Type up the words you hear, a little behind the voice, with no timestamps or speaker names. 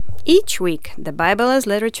Each week, the Bible as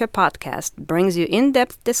Literature podcast brings you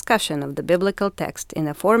in-depth discussion of the biblical text in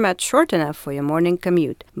a format short enough for your morning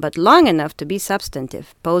commute, but long enough to be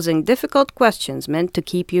substantive, posing difficult questions meant to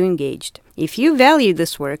keep you engaged. If you value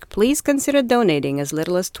this work, please consider donating as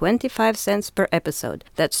little as 25 cents per episode.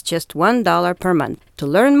 That's just $1 per month. To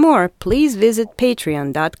learn more, please visit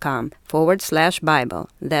patreon.com/Bible.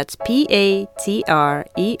 That's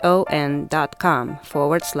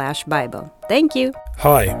patreon.com/Bible. Thank you.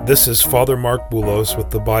 Hi, this is Father Marc Boulos with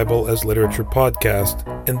the Bible as Literature podcast.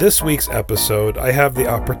 In this week's episode, I have the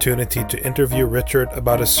opportunity to interview Richard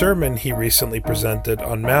about a sermon he recently presented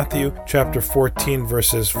on Matthew chapter 14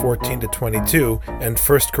 verses 14 to 22 and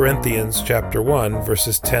 1 Corinthians chapter 1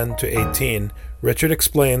 verses 10 to 18. Richard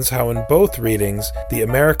explains how in both readings, the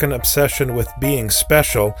American obsession with being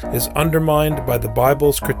special is undermined by the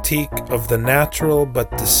Bible's critique of the natural but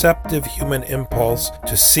deceptive human impulse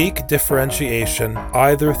to seek differentiation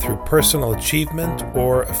either through personal achievement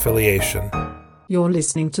or affiliation. You're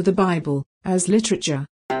listening to the Bible as Literature.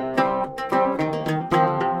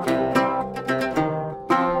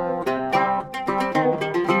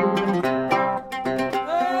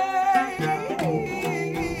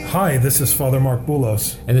 Hi, this is Father Marc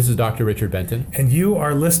Boulos. And this is Dr. Richard Benton. And you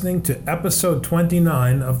are listening to episode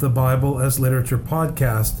 29 of the Bible as Literature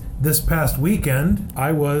podcast. This past weekend,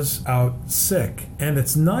 I was out sick, and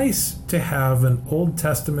it's nice to have an Old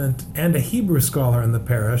Testament and a Hebrew scholar in the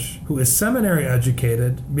parish who is seminary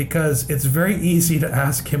educated, because it's very easy to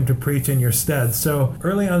ask him to preach in your stead. So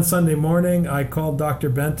early on Sunday morning, I called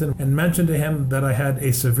Dr. Benton and mentioned to him that I had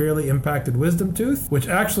a severely impacted wisdom tooth, which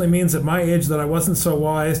actually means at my age that I wasn't so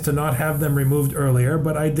wise to not have them removed earlier,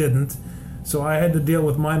 but I didn't. So I had to deal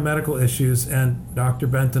with my medical issues, and Dr.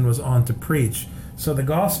 Benton was on to preach. So the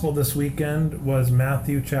gospel this weekend was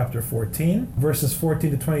Matthew chapter 14, verses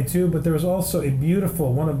 14 to 22, but there was also a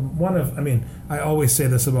beautiful, I always say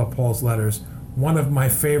this about Paul's letters, one of my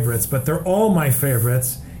favorites, but they're all my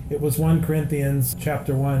favorites. It was 1 Corinthians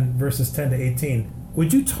chapter 1, verses 10 to 18.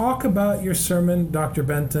 Would you talk about your sermon, Dr.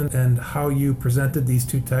 Benton, and how you presented these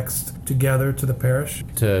two texts together to the parish?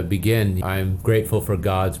 To begin, I'm grateful for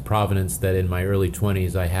God's providence that in my early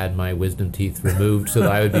 20s I had my wisdom teeth removed so that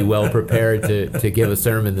I would be well prepared to give a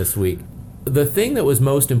sermon this week. The thing that was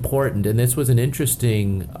most important, and this was an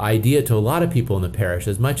interesting idea to a lot of people in the parish,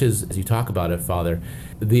 as much as you talk about it, Father,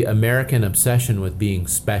 the American obsession with being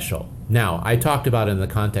special. Now, I talked about it in the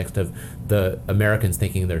context of the Americans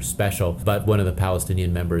thinking they're special, but one of the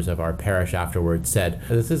Palestinian members of our parish afterwards said,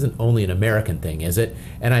 "This isn't only an American thing, is it?"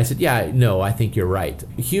 And I said, "Yeah, no, I think you're right.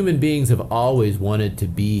 Human beings have always wanted to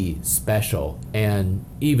be special, and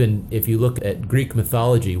even if you look at Greek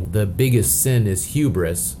mythology, the biggest sin is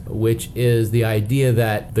hubris, which is the idea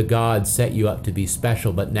that the gods set you up to be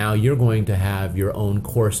special, but now you're going to have your own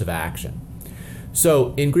course of action."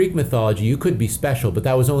 So in Greek mythology, you could be special, but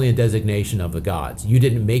that was only a designation of the gods. You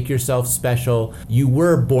didn't make yourself special. You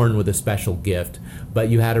were born with a special gift, but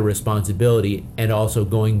you had a responsibility, and also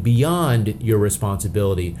going beyond your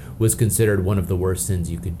responsibility was considered one of the worst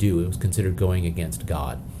sins you could do. It was considered going against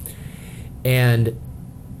God. And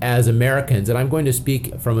as Americans, and I'm going to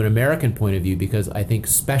speak from an American point of view because I think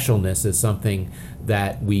specialness is something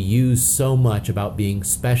that we use so much about being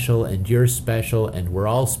special, and you're special, and we're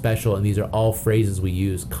all special, and these are all phrases we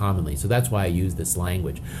use commonly. So that's why I use this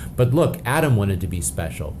language. But look, Adam wanted to be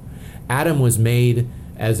special. Adam was made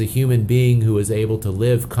as a human being who was able to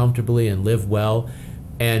live comfortably and live well.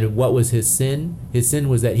 And what was his sin? His sin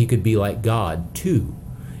was that he could be like God too.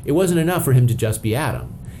 It wasn't enough for him to just be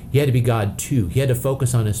Adam. He had to be God too. He had to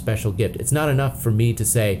focus on his special gift. It's not enough for me to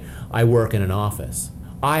say, I work in an office.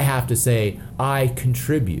 I have to say, I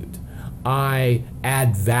contribute. I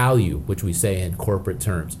add value, which we say in corporate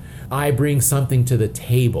terms. I bring something to the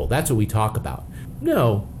table. That's what we talk about.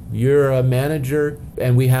 No, you're a manager,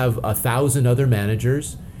 and we have 1,000 other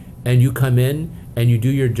managers, and you come in and you do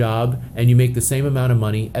your job and you make the same amount of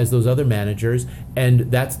money as those other managers,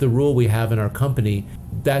 and that's the rule we have in our company.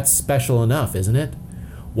 That's special enough, isn't it?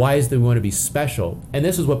 Why is it we want to be special? And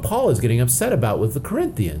this is what Paul is getting upset about with the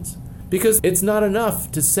Corinthians. Because it's not enough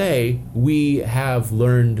to say we have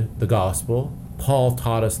learned the gospel, Paul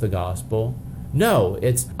taught us the gospel. No,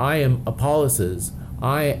 it's I am Apollos',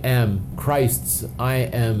 I am Christ's, I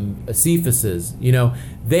am Cephas's.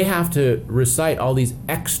 They have to recite all these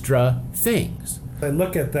extra things. I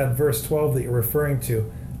look at that verse 12 that you're referring to.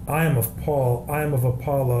 I am of Paul, I am of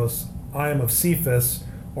Apollos, I am of Cephas,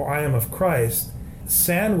 or I am of Christ.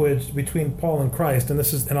 Sandwiched between Paul and Christ, and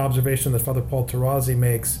this is an observation that Father Paul Tarazi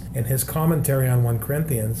makes in his commentary on 1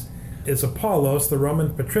 Corinthians, is Apollos, the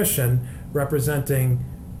Roman patrician, representing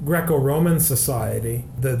Greco-Roman society,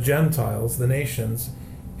 the Gentiles, the nations,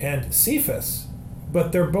 and Cephas.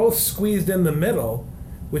 But they're both squeezed in the middle,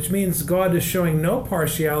 which means God is showing no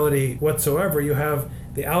partiality whatsoever. You have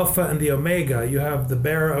the Alpha and the Omega. You have the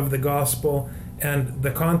bearer of the gospel and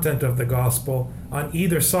the content of the gospel on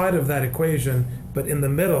either side of that equation, but in the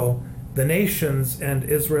middle, the nations and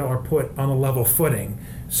Israel are put on a level footing.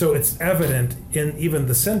 So it's evident in even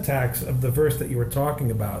the syntax of the verse that you were talking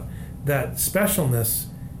about that specialness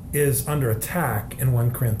is under attack in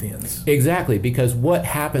 1 Corinthians. Exactly, because what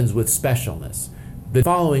happens with specialness? The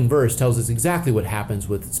following verse tells us exactly what happens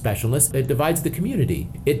with specialness. It divides the community.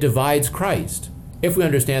 It divides Christ. If we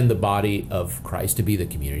understand the body of Christ to be the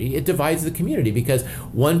community, it divides the community because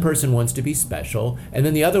one person wants to be special, and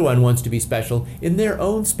then the other one wants to be special in their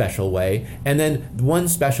own special way, and then one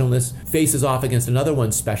specialness faces off against another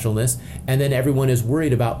one's specialness, and then everyone is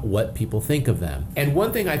worried about what people think of them. And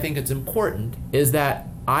one thing I think it's important is that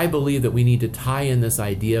I believe that we need to tie in this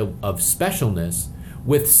idea of specialness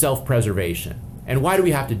with self-preservation. And why do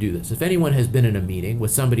we have to do this? If anyone has been in a meeting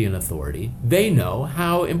with somebody in authority, they know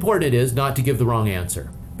how important it is not to give the wrong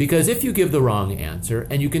answer. Because if you give the wrong answer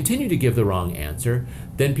and you continue to give the wrong answer,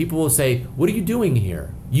 then people will say, what are you doing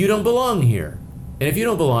here? You don't belong here. And if you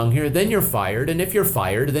don't belong here, then you're fired. And if you're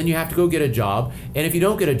fired, then you have to go get a job. And if you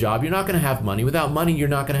don't get a job, you're not going to have money. Without money, you're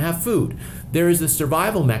not going to have food. There is this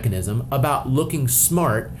survival mechanism about looking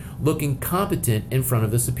smart, looking competent in front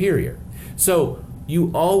of the superior. So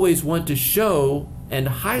you always want to show and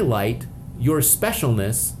highlight your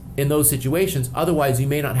specialness in those situations. Otherwise, you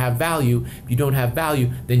may not have value. If you don't have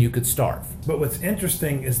value, then you could starve. But what's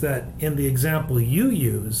interesting is that in the example you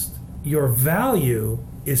used, your value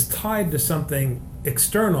is tied to something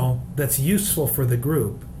external that's useful for the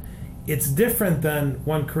group. It's different than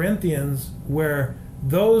 1 Corinthians, where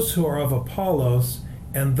those who are of Apollos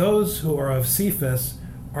and those who are of Cephas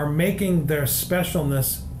are making their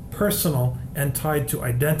specialness personal and tied to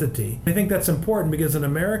identity. I think that's important because in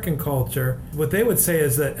American culture, what they would say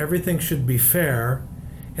is that everything should be fair,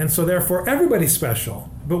 and so therefore everybody's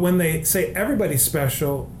special. But when they say everybody's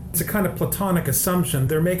special, it's a kind of Platonic assumption.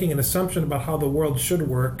 They're making an assumption about how the world should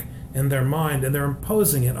work in their mind, and they're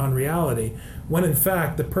imposing it on reality, when in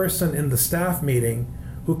fact the person in the staff meeting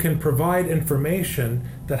who can provide information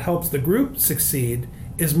that helps the group succeed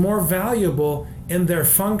is more valuable in their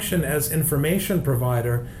function as information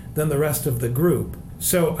provider than the rest of the group.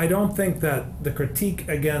 So I don't think that the critique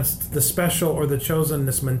against the special or the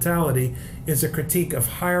chosenness mentality is a critique of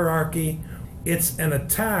hierarchy. It's an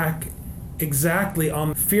attack exactly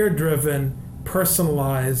on fear-driven,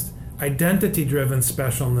 personalized, identity-driven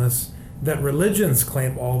specialness that religions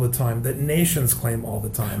claim all the time, that nations claim all the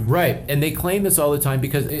time. Right, and they claim this all the time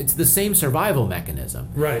because it's the same survival mechanism.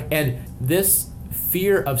 Right. And this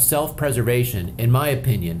fear of self-preservation, in my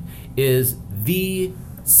opinion, is the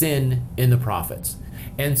sin in the prophets.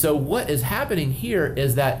 And so what is happening here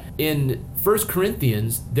is that in 1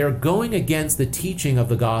 Corinthians, they're going against the teaching of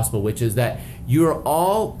the gospel, which is that you're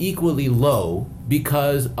all equally low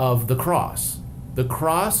because of the cross. The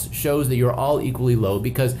cross shows that you're all equally low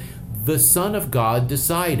because the Son of God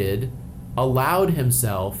allowed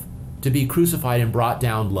himself to be crucified and brought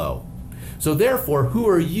down low. So therefore, who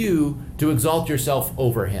are you to exalt yourself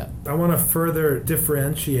over him? I want to further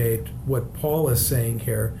differentiate what Paul is saying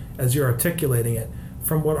here as you're articulating it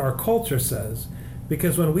from what our culture says.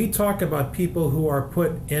 Because when we talk about people who are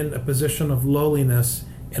put in a position of lowliness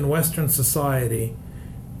in Western society,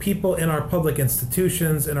 people in our public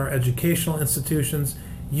institutions, in our educational institutions,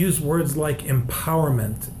 use words like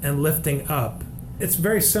empowerment and lifting up. It's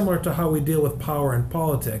very similar to how we deal with power in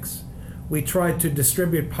politics. We try to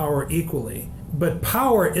distribute power equally, but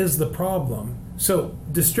power is the problem. So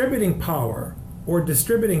distributing power or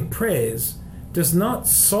distributing praise does not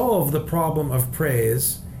solve the problem of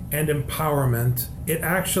praise and empowerment. It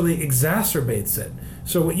actually exacerbates it.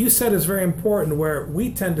 So what you said is very important, where we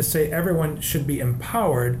tend to say everyone should be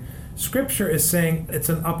empowered. Scripture is saying it's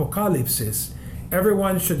an apocalypsis.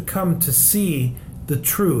 Everyone should come to see the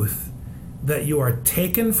truth that you are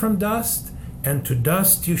taken from dust and to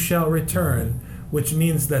dust you shall return, which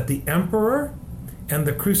means that the emperor and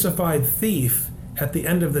the crucified thief at the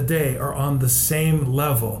end of the day are on the same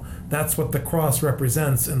level. That's what the cross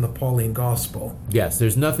represents in the Pauline gospel. Yes,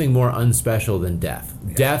 there's nothing more unspecial than death.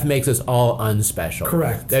 Yeah. Death makes us all unspecial.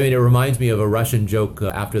 Correct. I mean, it reminds me of a Russian joke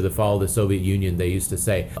after the fall of the Soviet Union. They used to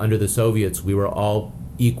say, under the Soviets, we were all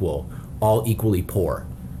equal, all equally poor.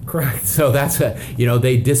 Correct. So that's they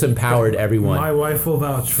disempowered everyone. My wife will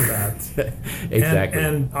vouch for that. Exactly.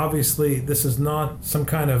 And obviously, this is not some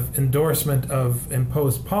kind of endorsement of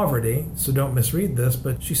imposed poverty, so don't misread this,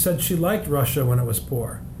 but she said she liked Russia when it was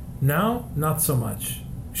poor. Now, not so much.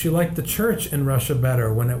 She liked the church in Russia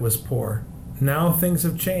better when it was poor. Now things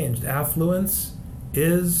have changed. Affluence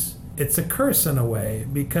it's a curse in a way,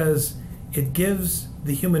 because it gives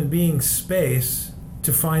the human being space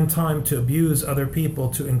to find time to abuse other people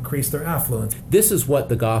to increase their affluence. This is what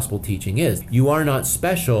the gospel teaching is. You are not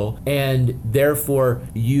special, and therefore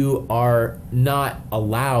you are not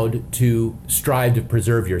allowed to strive to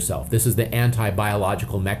preserve yourself. This is the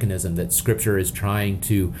anti-biological mechanism that Scripture is trying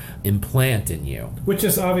to implant in you. Which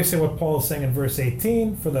is obviously what Paul is saying in verse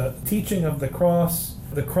 18, for the teaching of the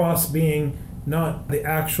cross being not the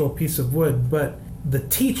actual piece of wood, but the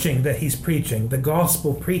teaching that he's preaching, the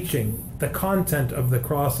gospel preaching, the content of the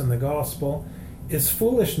cross and the gospel is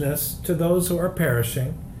foolishness to those who are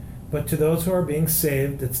perishing, but to those who are being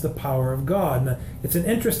saved, it's the power of God. Now, it's an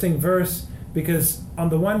interesting verse because on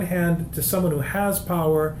the one hand, to someone who has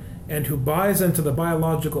power and who buys into the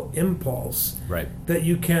biological impulse, right, that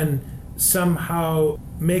you can somehow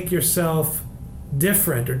make yourself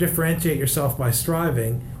different or differentiate yourself by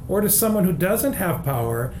striving, or to someone who doesn't have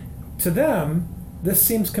power, to them, this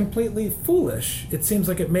seems completely foolish. It seems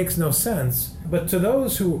like it makes no sense. But to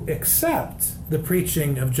those who accept the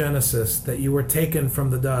preaching of Genesis, that you were taken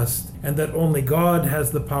from the dust, and that only God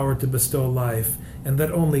has the power to bestow life, and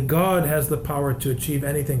that only God has the power to achieve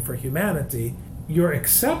anything for humanity, your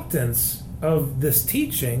acceptance of this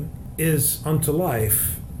teaching is unto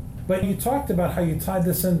life. But you talked about how you tied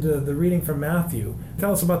this into the reading from Matthew.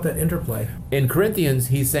 Tell us about that interplay. In Corinthians,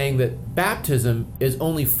 he's saying that baptism is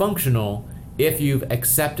only functional if you've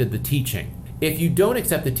accepted the teaching. If you don't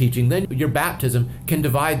accept the teaching, then your baptism can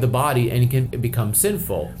divide the body and it can become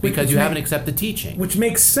sinful because you haven't accepted the teaching. Which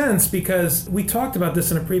makes sense because we talked about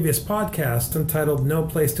this in a previous podcast entitled No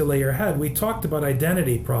Place to Lay Your Head. We talked about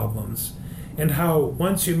identity problems and how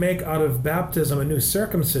once you make out of baptism a new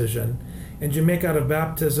circumcision, and you make out of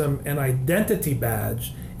baptism an identity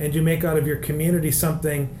badge, and you make out of your community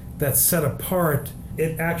something that's set apart,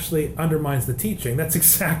 it actually undermines the teaching. That's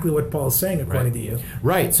exactly what Paul's saying, according to you.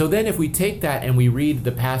 Right. So then if we take that and we read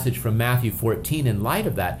the passage from Matthew 14 in light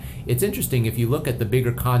of that, it's interesting if you look at the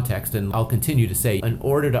bigger context, and I'll continue to say, in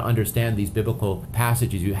order to understand these biblical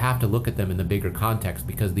passages, you have to look at them in the bigger context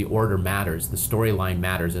because the order matters, the storyline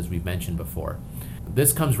matters, as we've mentioned before.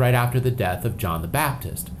 This comes right after the death of John the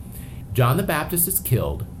Baptist. John the Baptist is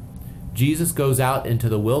killed. Jesus goes out into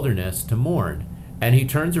the wilderness to mourn, and he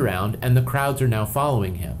turns around, and the crowds are now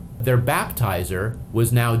following him. Their baptizer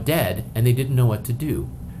was now dead, and they didn't know what to do.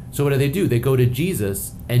 So what do? They go to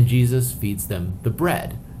Jesus, and Jesus feeds them the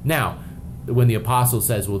bread. Now, when the apostle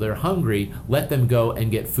says, well, they're hungry, let them go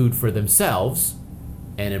and get food for themselves,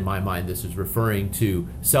 and in my mind this is referring to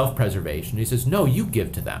self-preservation, he says, no, you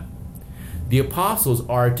give to them. The apostles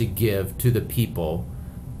are to give to the people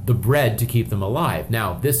the bread to keep them alive.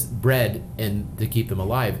 Now, this bread and to keep them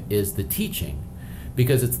alive is the teaching,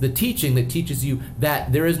 because it's the teaching that teaches you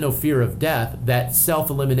that there is no fear of death, that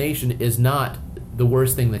self-elimination is not the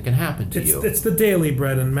worst thing that can happen to you. It's the daily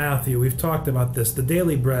bread in Matthew. We've talked about this. The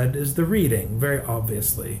daily bread is the reading, very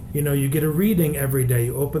obviously. You get a reading every day.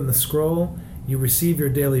 You open the scroll, you receive your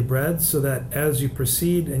daily bread, so that as you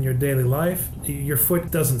proceed in your daily life, your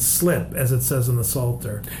foot doesn't slip, as it says in the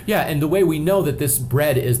Psalter. Yeah, and the way we know that this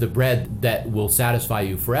bread is the bread that will satisfy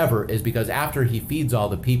you forever is because after he feeds all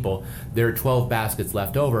the people, there are 12 baskets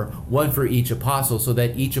left over, one for each apostle, so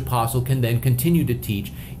that each apostle can then continue to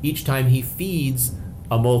teach. Each time he feeds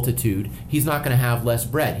a multitude, he's not going to have less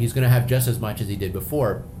bread. He's going to have just as much as he did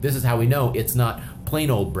before. This is how we know it's not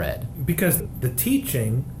plain old bread. Because the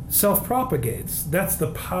teaching self-propagates. That's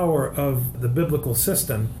the power of the biblical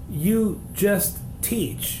system. You just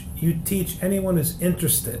teach. You teach anyone who's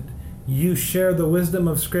interested. You share the wisdom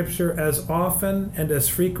of Scripture as often and as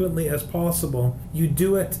frequently as possible. You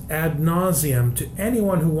do it ad nauseum to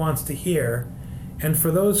anyone who wants to hear. And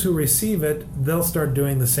for those who receive it, they'll start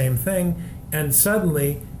doing the same thing. And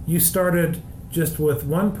suddenly, you started just with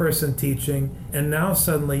one person teaching, and now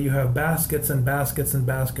suddenly you have baskets and baskets and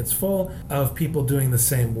baskets full of people doing the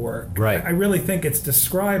same work. Right. I really think it's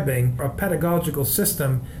describing a pedagogical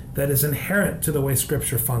system that is inherent to the way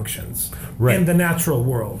Scripture functions in the natural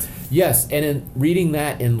world. Yes, and in reading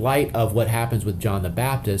that in light of what happens with John the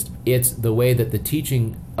Baptist, it's the way that the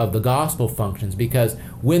teaching of the gospel functions, because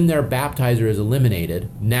when their baptizer is eliminated,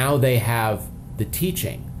 now they have the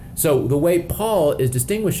teaching. So the way Paul is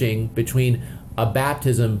distinguishing between a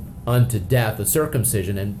baptism unto death, a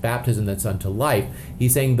circumcision, and baptism that's unto life,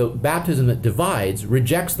 he's saying the baptism that divides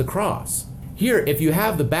rejects the cross. Here, if you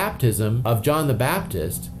have the baptism of John the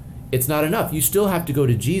Baptist, it's not enough. You still have to go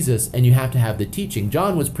to Jesus and you have to have the teaching.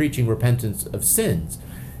 John was preaching repentance of sins.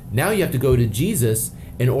 Now you have to go to Jesus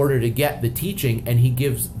in order to get the teaching, and he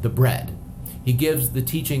gives the bread. He gives the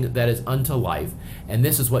teaching that is unto life, and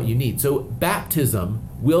this is what you need. So baptism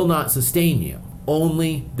will not sustain you.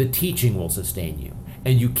 Only the teaching will sustain you.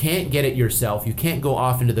 And you can't get it yourself. You can't go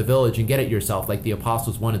off into the village and get it yourself like the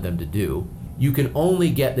apostles wanted them to do. You can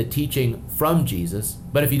only get the teaching from Jesus,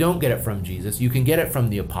 but if you don't get it from Jesus, you can get it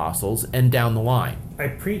from the apostles and down the line. I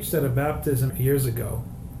preached at a baptism years ago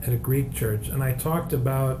at a Greek church, and I talked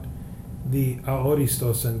about the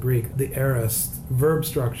aoristos in Greek, the aorist verb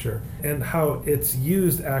structure, and how it's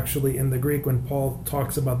used actually in the Greek when Paul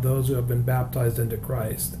talks about those who have been baptized into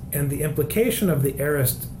Christ. And the implication of the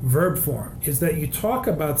aorist verb form is that you talk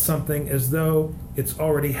about something as though it's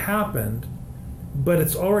already happened, but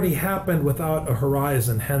it's already happened without a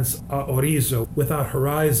horizon, hence aorizo, without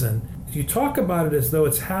horizon. You talk about it as though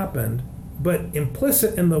it's happened, but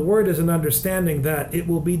implicit in the word is an understanding that it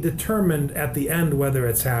will be determined at the end whether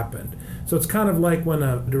it's happened. So it's kind of like when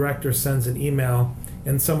a director sends an email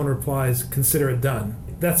and someone replies, "Consider it done."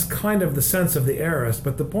 That's kind of the sense of the aorist,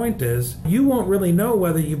 but the point is, you won't really know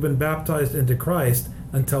whether you've been baptized into Christ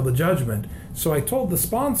until the judgment. So I told the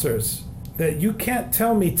sponsors that you can't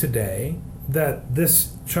tell me today that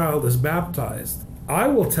this child is baptized. I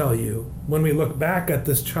will tell you when we look back at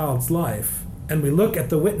this child's life and we look at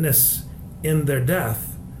the witness in their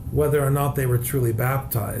death, whether or not they were truly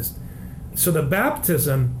baptized. So the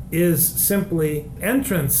baptism is simply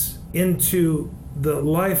entrance into the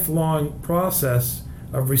lifelong process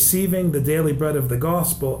of receiving the daily bread of the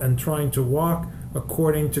gospel and trying to walk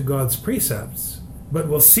according to God's precepts. But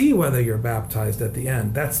we'll see whether you're baptized at the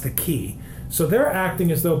end. That's the key. So they're acting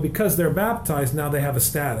as though because they're baptized, now they have a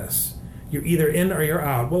status. You're either in or you're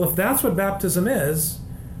out. Well, if that's what baptism is,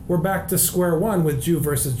 we're back to square one with Jew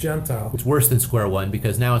versus Gentile. It's worse than square one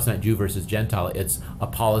because now it's not Jew versus Gentile. It's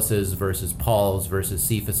Apollos versus Paul's versus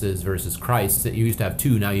Cephas's versus Christ. You used to have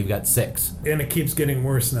 2, now you've got 6. And it keeps getting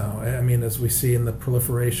worse now. I mean, as we see in the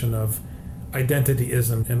proliferation of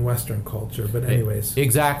identityism in Western culture. But anyways.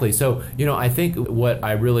 Exactly. So, I think what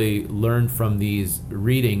I really learned from these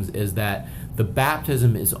readings is that the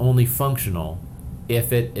baptism is only functional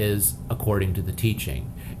if it is according to the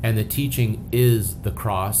teaching. And the teaching is the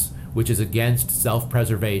cross, which is against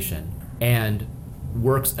self-preservation and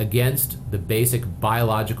works against the basic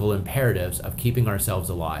biological imperatives of keeping ourselves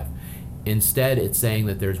alive. Instead, it's saying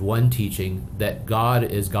that there's one teaching, that God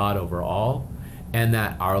is God over all, and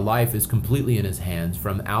that our life is completely in his hands,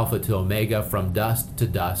 from Alpha to Omega, from dust to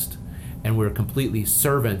dust, and we're completely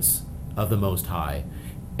servants of the Most High.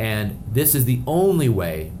 And this is the only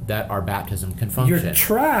way that our baptism can function. You're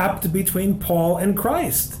trapped between Paul and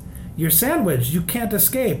Christ. You're sandwiched. You can't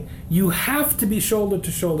escape. You have to be shoulder to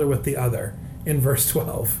shoulder with the other in verse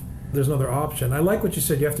 12. There's no other option. I like what you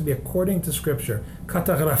said. You have to be according to Scripture.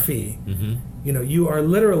 Katagrafi. Mm-hmm. You are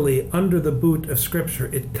literally under the boot of Scripture.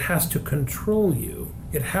 It has to control you.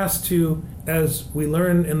 It has to, as we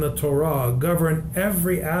learn in the Torah, govern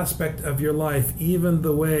every aspect of your life, even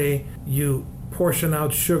the way you portion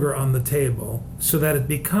out sugar on the table, so that it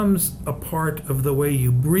becomes a part of the way you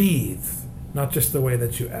breathe, not just the way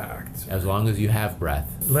that you act. As long as you have breath.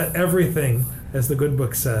 Let everything, as the good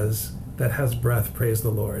book says, that has breath praise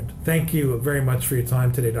the Lord. Thank you very much for your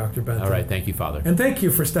time today, Dr. Benton. All right, thank you, Father. And thank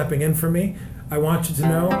you for stepping in for me. I want you to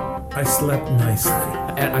know I slept nicely.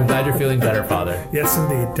 And I'm glad you're feeling better, Father. Yes,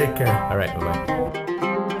 indeed. Take care. All right, bye-bye.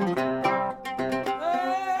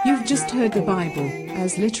 You've just heard the Bible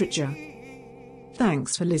as literature.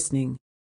 Thanks for listening.